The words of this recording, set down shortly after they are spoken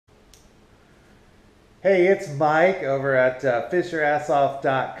Hey, it's Mike over at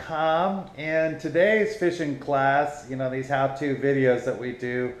fishyourassoff.com, and today's fishing class, these how-to videos that we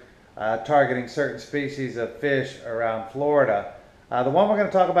do targeting certain species of fish around Florida. The one we're going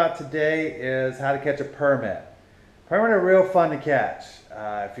to talk about today is how to catch a permit. Permit are real fun to catch.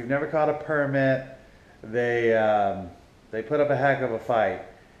 If you've never caught a permit, they put up a heck of a fight.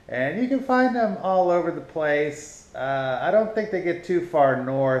 And you can find them all over the place. I don't think they get too far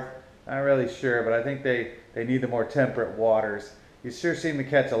north. Not really sure, but I think they need the more temperate waters. You sure seem to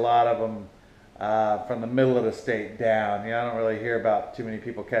catch a lot of them from the middle of the state down. I don't really hear about too many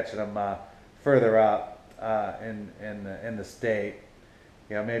people catching them further up in the state.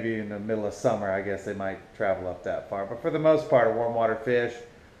 Maybe in the middle of summer, I guess they might travel up that far. But for the most part, a warm water fish.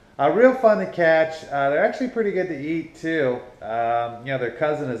 Real fun to catch. They're actually pretty good to eat too. Their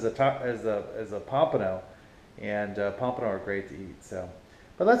cousin is a pompano, and pompano are great to eat.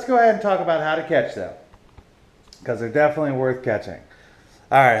 But let's go ahead and talk about how to catch them, because they're definitely worth catching.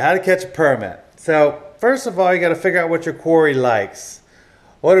 All right, how to catch a permit. So first of all, you got to figure out what your quarry likes.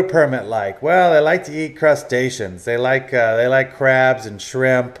 What do permit like? Well, they like to eat crustaceans. They like crabs and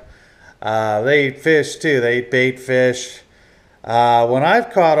shrimp. They eat fish too. They eat bait fish. When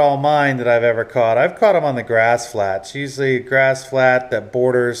I've caught all mine that I've ever caught, I've caught them on the grass flats. Usually a grass flat that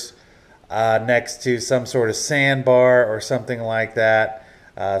borders next to some sort of sandbar or something like that.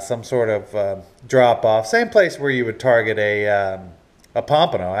 Some sort of drop-off. Same place where you would target a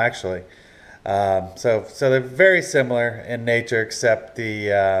pompano, actually. So they're very similar in nature, except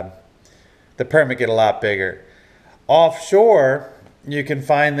the permit get a lot bigger. Offshore, you can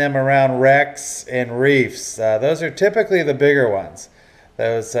find them around wrecks and reefs. Those are typically the bigger ones.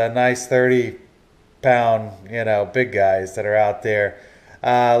 Those nice 30-pound, big guys that are out there.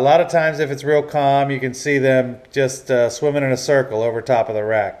 A lot of times, if it's real calm, you can see them just swimming in a circle over top of the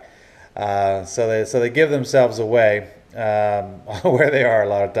wreck. So they give themselves away where they are a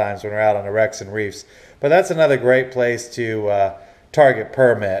lot of times when they're out on the wrecks and reefs. But that's another great place to target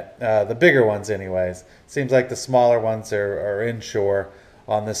permit. The bigger ones, anyways. Seems like the smaller ones are inshore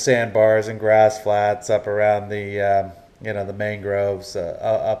on the sandbars and grass flats up around the the mangroves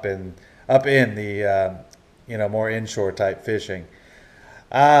up in the more inshore type fishing.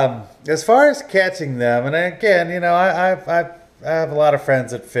 As far as catching them, and again, I have a lot of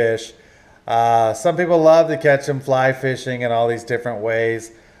friends that fish. Some people love to catch them fly fishing in all these different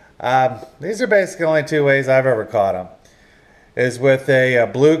ways. These are basically only two ways I've ever caught them. Is with a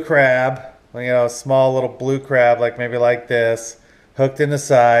blue crab, a small little blue crab, maybe like this, hooked in the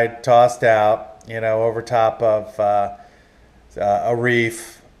side, tossed out, over top of a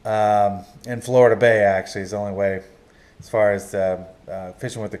reef in Florida Bay. Actually, is the only way as far as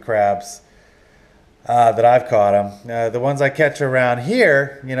fishing with the crabs that I've caught them. The ones I catch around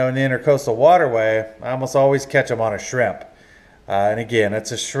here, in the intercoastal waterway, I almost always catch them on a shrimp. And again,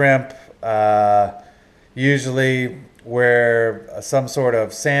 it's a shrimp, usually where some sort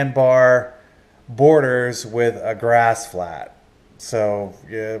of sandbar borders with a grass flat. So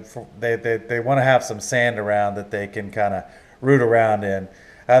they want to have some sand around that they can kind of root around in.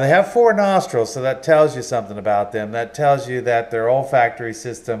 They have 4 nostrils, so that tells you something about them. That tells you that their olfactory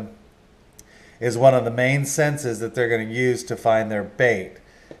system is one of the main senses that they're going to use to find their bait.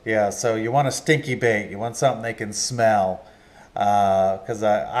 So you want a stinky bait. You want something they can smell. Because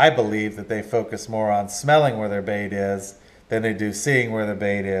I believe that they focus more on smelling where their bait is than they do seeing where the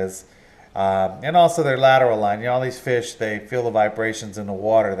bait is. And also their lateral line. All these fish, they feel the vibrations in the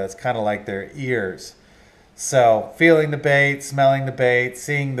water. That's kind of like their ears. So feeling the bait, smelling the bait,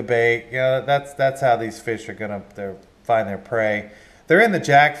 seeing the bait, that's how these fish are going to find their prey. They're in the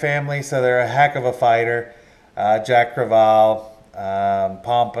jack family, so they're a heck of a fighter. Jack crevalle,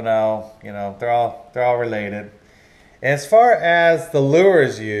 pompano, they're all related. As far as the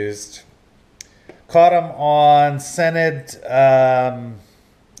lures used, caught them on scented,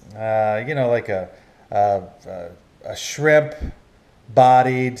 like a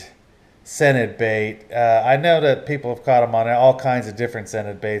shrimp-bodied scented bait. I know that people have caught them on all kinds of different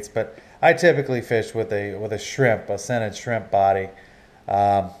scented baits, but I typically fish with a shrimp, a scented shrimp body,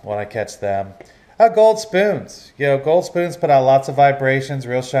 when I catch them. Gold spoons. Gold spoons put out lots of vibrations,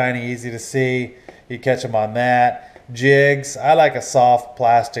 real shiny, easy to see. You catch them on that. Jigs. I like a soft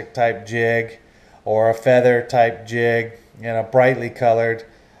plastic type jig or a feather type jig, brightly colored.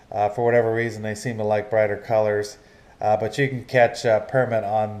 For whatever reason, they seem to like brighter colors. But you can catch permit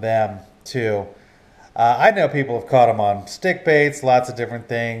on them too. I know people have caught them on stick baits, lots of different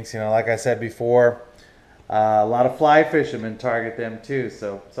things. Like I said before, a lot of fly fishermen target them too.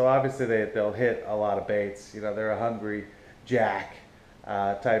 So obviously they'll hit a lot of baits. They're a hungry jack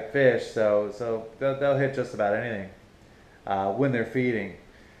type fish, so they'll hit just about anything when they're feeding.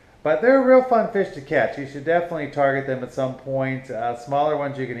 But they're a real fun fish to catch. You should definitely target them at some point. Smaller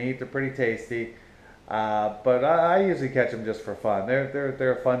ones you can eat; they're pretty tasty. But I usually catch them just for fun.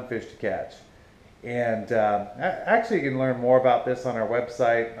 They're a fun fish to catch. And actually, you can learn more about this on our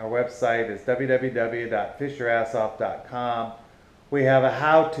website. Our website is www.fishyourassoff.com. We have a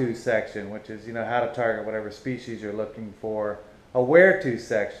how-to section, which is how to target whatever species you're looking for. A where-to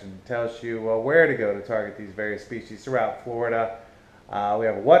section tells you where to go to target these various species throughout Florida. We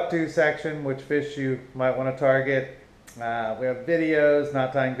have a what-to section, which fish you might want to target. We have videos,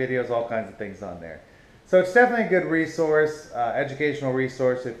 not tying videos, all kinds of things on there. So it's definitely a good resource, educational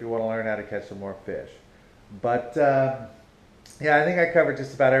resource if you want to learn how to catch some more fish. But yeah, I think I covered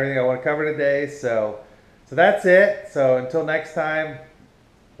just about everything I want to cover today. So that's it. So until next time,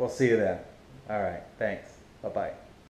 we'll see you then. All right, thanks. Bye-bye.